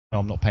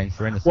I'm not paying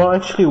for anything. Well,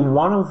 actually,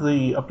 one of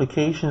the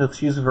applications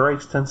that's used very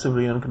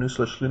extensively on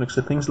GNU/Linux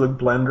are things like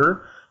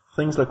Blender,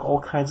 things like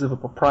all kinds of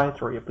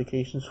proprietary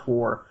applications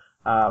for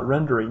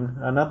rendering,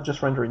 not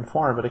just rendering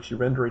far, but actually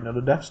rendering on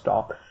the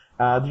desktop.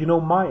 Do you know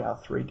Maya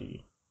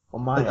 3D? Or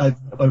Maya?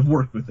 I've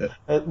worked with it.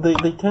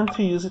 They tend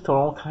to use it on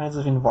all kinds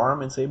of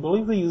environments. I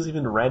believe they use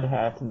even Red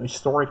Hat, and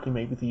historically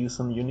maybe they use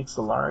some Unix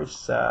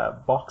Solaris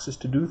boxes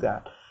to do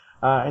that.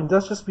 And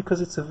that's just because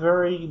it's a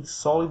very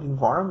solid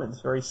environment,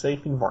 very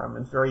safe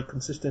environment, very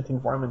consistent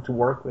environment to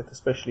work with,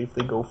 especially if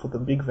they go for the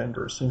big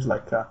vendors, things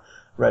like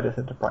Red Hat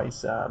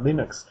Enterprise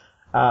Linux.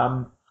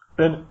 And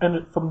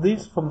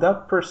from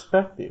that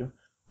perspective,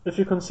 if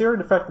you consider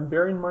the fact that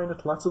bear in mind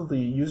that lots of the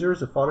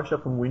users of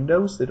Photoshop on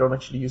Windows, they don't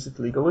actually use it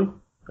legally.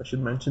 I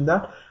should mention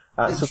that.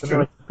 So they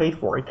don't actually pay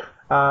for it.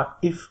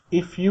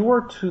 If you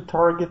were to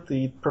target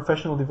the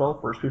professional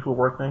developers, people who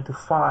work 9 to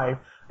 5,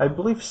 I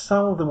believe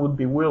some of them would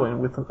be willing,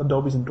 with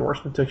Adobe's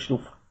endorsement, to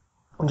actually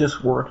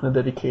just work in a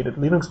dedicated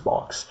Linux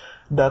box.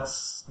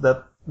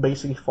 That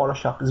basically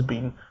Photoshop is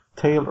being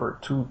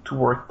tailored to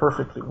work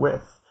perfectly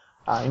with.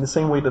 In the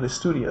same way that a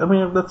studio. I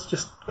mean, that's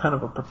just kind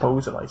of a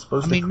proposal, I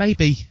suppose. I mean,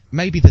 maybe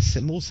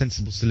the more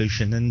sensible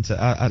solution, and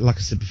like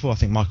I said before, I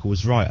think Michael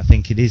was right. I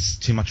think it is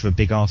too much of a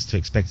big ask to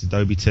expect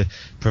Adobe to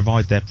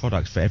provide their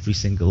product for every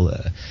single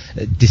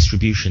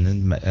distribution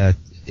and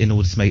in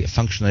order to make it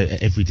functional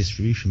at every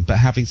distribution. But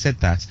having said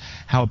that,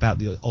 how about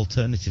the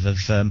alternative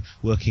of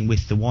working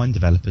with the wine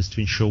developers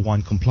to ensure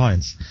wine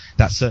compliance?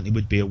 That certainly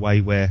would be a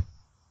way where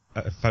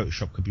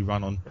Photoshop could be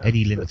run on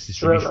any Linux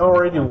distribution.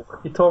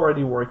 It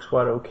already works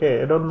quite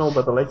okay. I don't know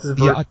about the latest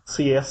version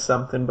CS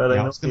something, but I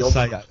know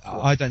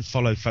I don't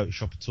follow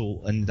Photoshop at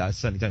all, and I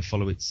certainly don't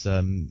follow its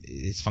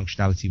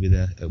functionality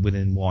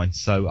within Wine.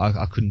 So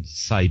I couldn't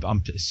say, but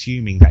I'm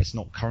assuming that it's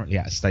not currently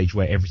at a stage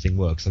where everything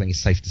works. I think it's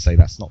safe to say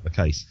that's not the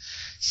case.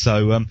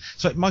 So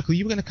Michael,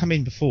 you were going to come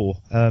in before.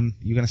 You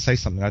were going to say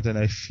something. I don't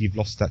know if you've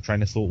lost that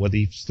train of thought, whether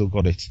you've still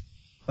got it.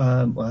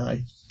 I'm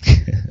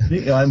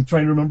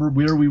trying to remember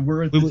where we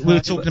were. We were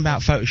talking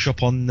about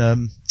Photoshop on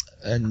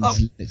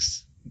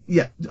Linux.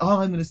 Yeah.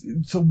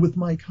 So with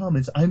my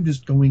comments, I'm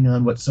just going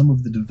on what some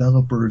of the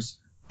developers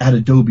at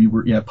Adobe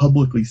were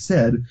publicly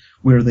said,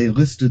 where they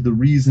listed the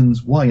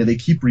reasons why. They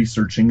keep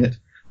researching it,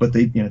 but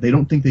they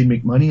don't think they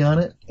make money on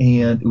it,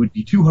 and it would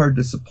be too hard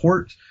to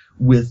support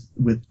with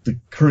the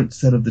current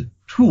set of the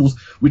tools.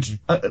 Which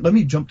let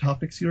me jump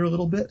topics here a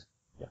little bit.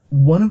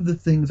 One of the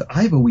things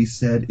I've always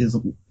said is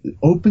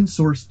open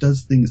source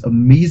does things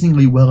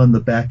amazingly well on the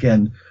back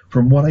end.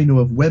 From what I know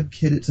of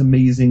WebKit, it's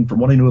amazing. From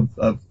what I know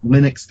of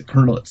Linux, the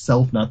kernel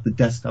itself, not the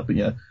desktop, but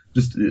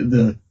just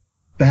the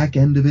back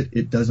end of it,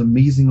 it does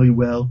amazingly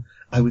well.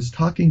 I was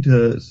talking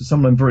to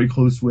someone I'm very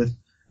close with,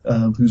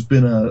 who's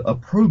been a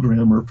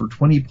programmer for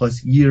 20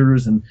 plus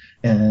years,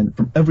 and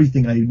from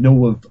everything I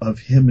know of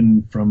him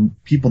and from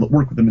people that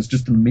work with him, is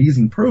just an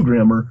amazing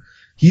programmer.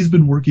 He's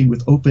been working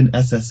with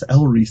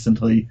OpenSSL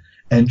recently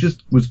and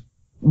just was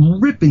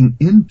ripping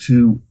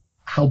into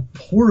how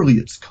poorly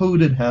it's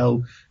coded,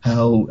 how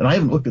and I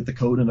haven't looked at the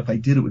code, and if I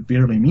did, it would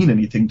barely mean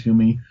anything to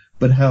me,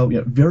 but how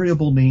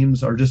variable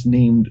names are just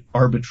named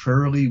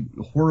arbitrarily,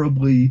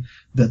 horribly,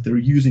 that they're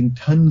using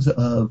tons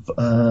of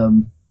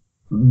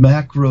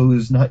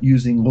macros, not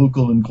using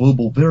local and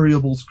global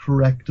variables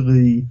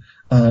correctly.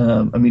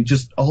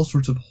 Just all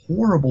sorts of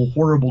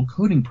horrible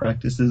coding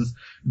practices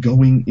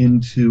going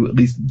into at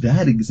least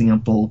that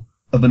example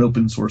of an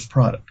open source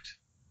product.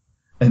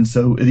 And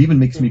so it even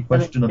makes me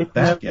question the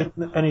back end.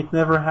 And it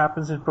never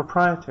happens in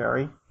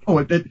proprietary.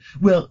 Oh,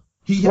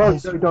 he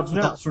has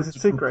all sorts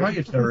of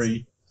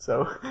proprietary.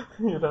 So,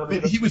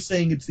 he was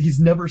saying he's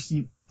never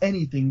seen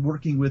anything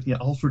working with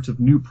all sorts of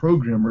new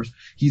programmers.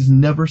 He's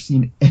never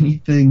seen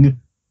anything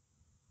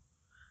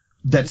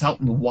that's out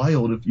in the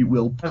wild, if you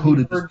will,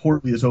 coded as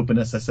poorly as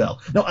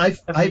OpenSSL. No, I've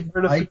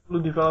heard of people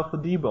who developed a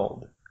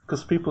debug,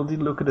 because people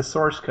did look at the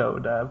source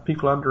code.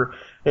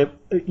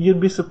 You'd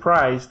be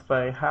surprised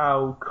by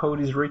how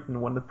code is written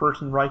when the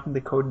person writing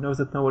the code knows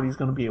that nobody's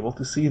going to be able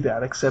to see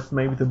that except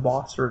maybe the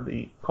boss or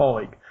the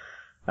colleague.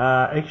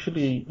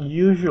 Actually,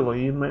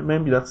 usually,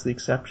 maybe that's the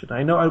exception.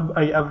 I know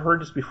I've heard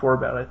this before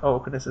about it.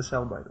 Oh,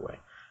 OpenSSL, by the way.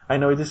 I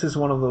know this is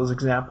one of those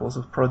examples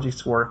of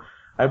projects where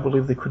I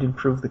believe they could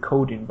improve the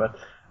coding, but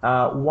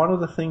one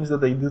of the things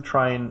that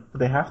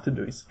they have to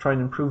do is try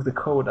and improve the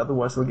code,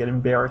 otherwise they'll get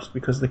embarrassed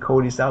because the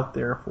code is out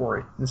there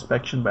for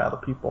inspection by other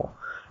people.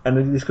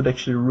 And this could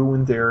actually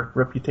ruin their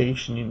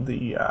reputation in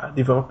the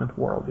development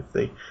world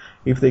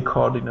if they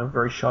code in a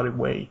very shoddy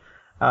way.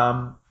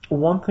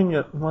 One thing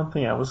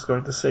I was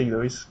going to say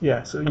though is,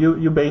 so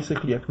you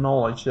basically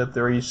acknowledge that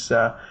there is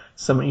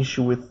some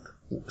issue with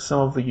some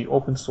of the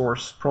open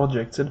source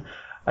projects, and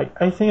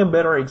I think a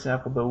better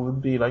example though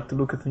would be like to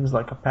look at things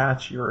like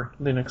Apache or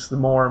Linux, the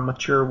more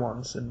mature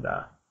ones, and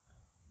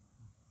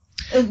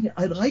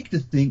I'd like to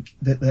think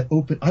that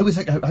open. I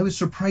was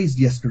surprised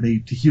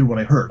yesterday to hear what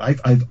I heard.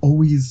 I've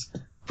always,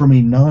 from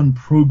a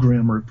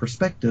non-programmer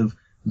perspective,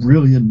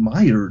 really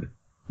admired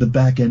the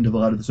back end of a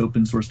lot of this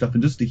open source stuff,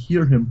 and just to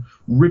hear him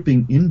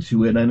ripping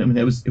into it, and I mean,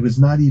 it was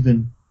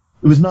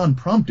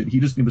non-prompted. He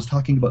was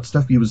talking about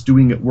stuff he was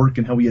doing at work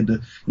and how he had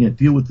to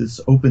deal with this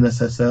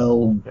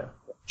OpenSSL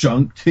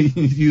junk, to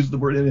use the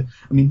word.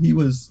 I mean, he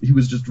was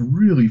just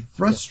really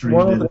frustrated.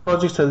 One of the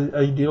projects that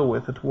I deal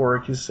with at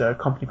work is a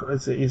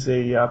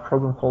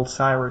program called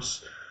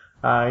Cyrus,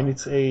 and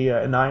it's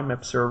an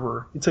IMAP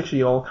server. It's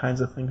actually all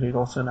kinds of things. It's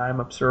also an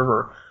IMAP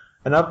server.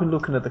 And I've been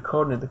looking at the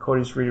code, and the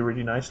code is really,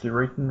 really nicely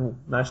written,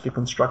 nicely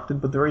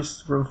constructed, but there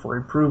is room for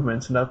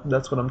improvements, and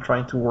that's what I'm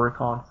trying to work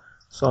on.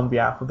 So on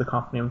behalf of the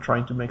company, I'm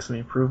trying to make some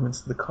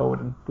improvements to the code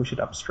and push it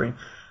upstream.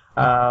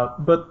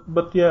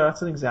 But yeah,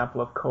 that's an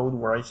example of code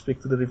where I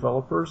speak to the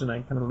developers and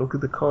I kind of look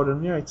at the code,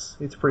 and yeah,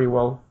 it's pretty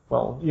well,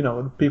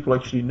 people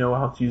actually know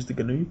how to use the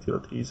GNU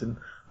utilities and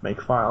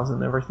make files,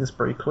 and everything's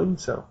pretty clean,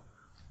 so.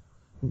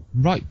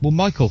 Right. Well,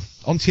 Michael,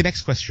 on to your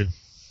next question.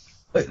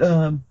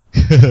 Unless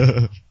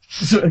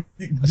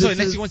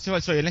you want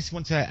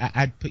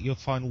to put your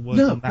final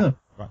words on that. No.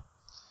 Right.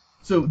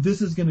 So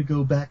this is going to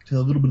go back to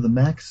a little bit of the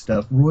Mac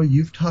stuff. Roy,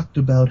 you've talked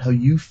about how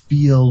you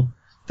feel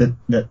that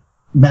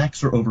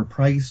Macs are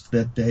overpriced,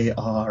 that they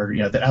are,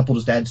 that Apple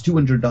just adds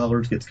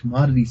 $200, gets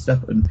commodity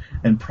stuff,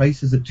 and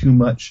prices it too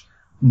much.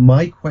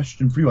 My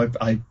question for you,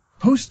 I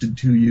posted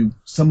to you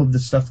some of the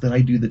stuff that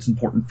I do that's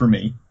important for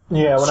me.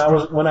 Yeah,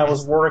 when I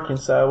was working,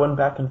 so I went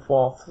back and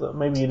forth. So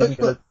maybe you didn't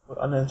get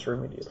an answer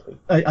immediately.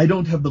 I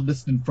don't have the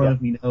list in front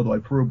of me now, though I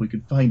probably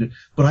could find it.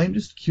 But I'm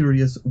just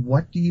curious,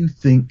 what do you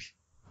think?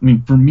 I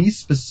mean, for me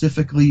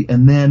specifically,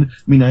 and then,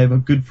 I have a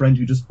good friend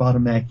who just bought a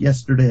Mac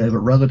yesterday. I have a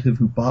relative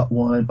who bought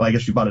one. Well, I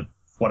guess she bought it,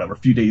 a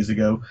few days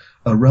ago.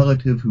 A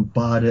relative who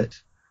bought it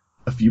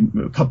a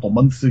couple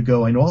months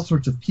ago. I know all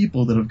sorts of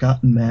people that have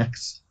gotten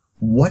Macs.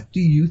 What do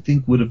you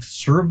think would have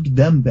served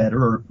them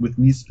better, or with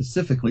me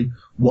specifically,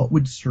 what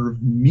would serve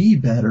me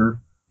better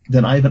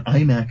than I have an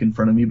iMac in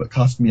front of me but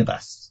cost me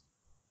less?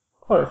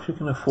 Well, if you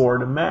can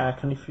afford a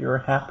Mac and if you're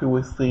happy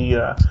with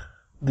the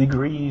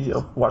degree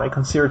of what I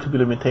consider to be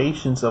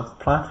limitations of the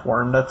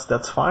platform,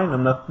 that's fine.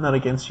 I'm not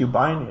against you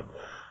buying it.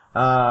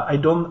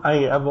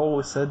 I've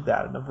always said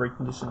that, and I've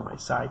written this in my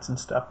sites and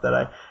stuff,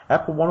 that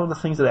one of the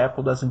things that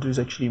Apple doesn't do is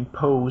actually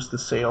impose the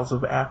sales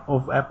of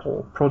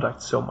Apple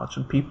products so much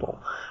on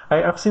people.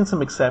 I've seen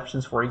some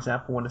exceptions, for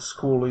example, when a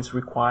school is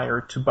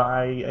required to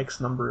buy X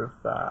number of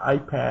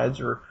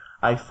iPads or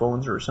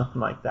iPhones or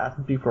something like that,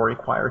 and people are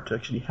required to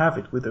actually have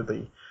it, whether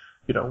they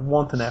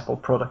want an Apple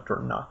product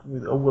or not,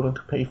 are willing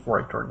to pay for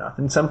it or not.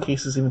 In some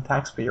cases, even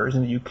taxpayers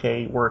in the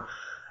UK were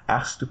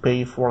asked to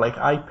pay for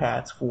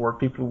iPads for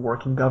people who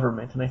work in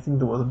government, and I think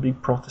there was a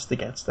big protest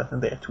against that,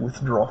 and they had to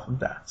withdraw from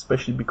that,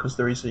 especially because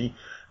there is a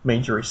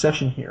major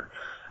recession here.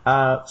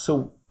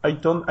 So I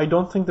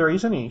don't think there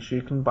is any issue.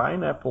 You can buy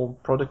an Apple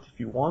product if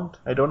you want.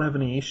 I don't have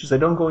any issues. I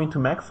don't go into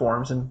Mac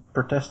forums and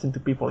protesting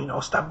to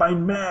people, stop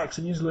buying Macs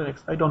and use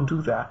Linux. I don't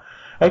do that.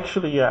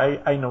 Actually,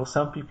 I know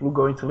some people who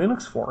go into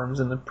Linux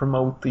forums and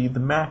promote the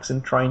Macs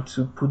and trying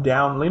to put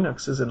down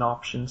Linux as an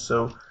option.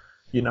 So,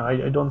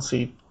 I don't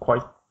see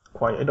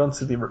I don't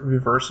see the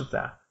reverse of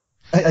that.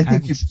 I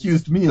think you've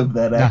accused me of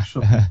that,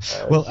 actually.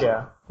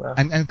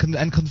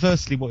 And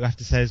conversely, what you have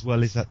to say as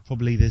well is that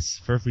probably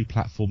for every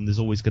platform, there's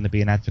always going to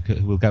be an advocate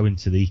who will go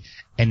into the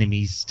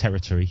enemy's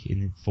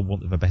territory, for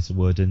want of a better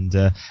word,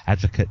 and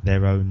advocate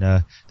their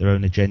own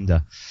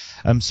agenda.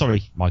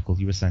 Sorry, Michael,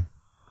 you were saying.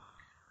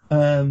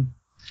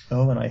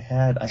 And I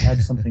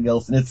had something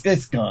else, and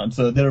it's gone.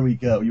 So there we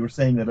go. You were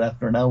saying that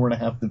after an hour and a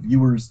half, the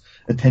viewer's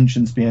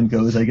attention span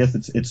goes. I guess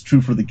it's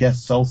true for the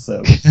guests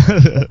also.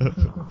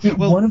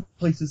 Well, one of the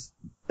places,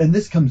 and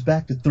this comes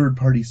back to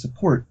third-party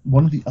support.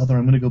 One of the other,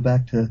 I'm going to go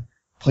back to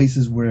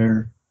places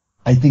where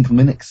I think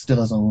Linux still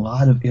has a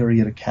lot of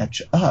area to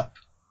catch up.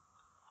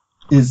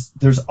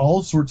 There's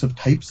all sorts of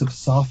types of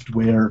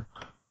software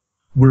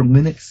where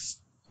Linux,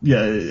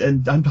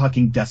 and I'm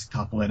talking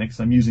desktop Linux.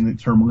 I'm using the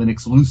term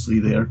Linux loosely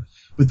there.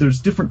 But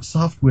there's different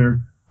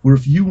software where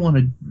if you want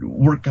to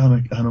work on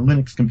a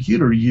Linux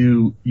computer,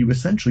 you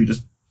essentially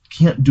just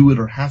can't do it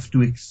or have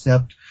to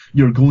accept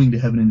you're going to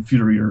have an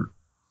inferior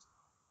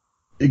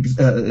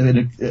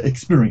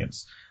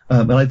experience.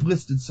 And I've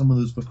listed some of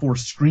those before.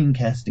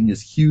 Screencasting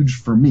is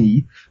huge for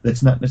me.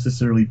 That's not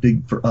necessarily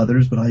big for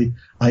others, but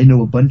I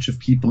know a bunch of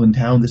people in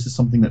town. This is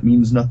something that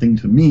means nothing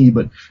to me,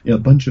 but a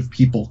bunch of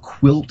people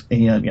quilt,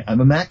 and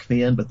I'm a Mac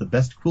fan, but the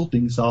best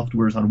quilting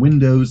software is on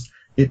Windows.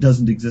 It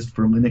doesn't exist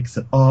for Linux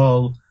at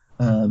all.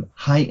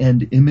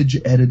 High-end image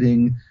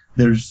editing.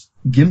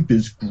 GIMP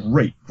is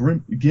great.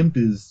 GIMP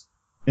is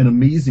an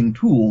amazing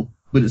tool,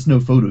 but it's no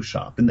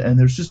Photoshop. And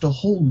there's just a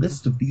whole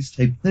list of these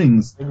type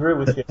things I agree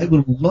with you. I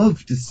would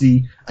love to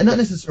see, and not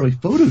necessarily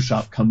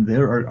Photoshop come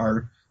there,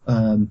 or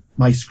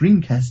my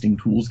screencasting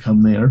tools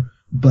come there,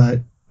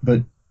 but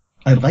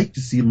I'd like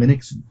to see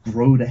Linux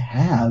grow to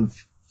have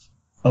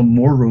a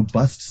more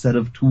robust set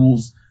of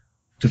tools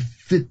to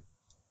fit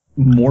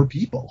more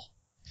people.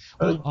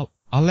 Well,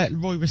 I'll let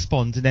Roy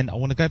respond, and then I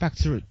want to go back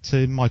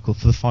to Michael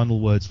for the final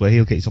words, where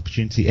he'll get his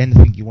opportunity.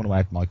 Anything you want to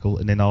add, Michael,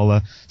 and then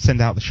I'll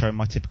send out the show in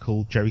my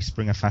typical Jerry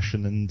Springer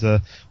fashion, and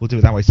we'll do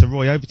it that way. So,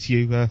 Roy, over to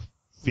you.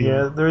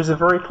 Yeah, there is a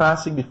very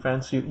classic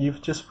defense.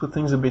 You've just put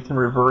things a bit in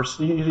reverse.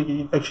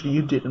 Actually,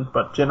 you didn't,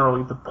 but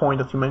generally the point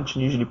that you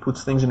mentioned usually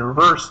puts things in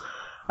reverse.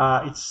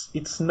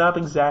 It's not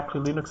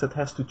exactly Linux that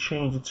has to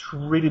change. It's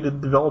really the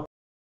developer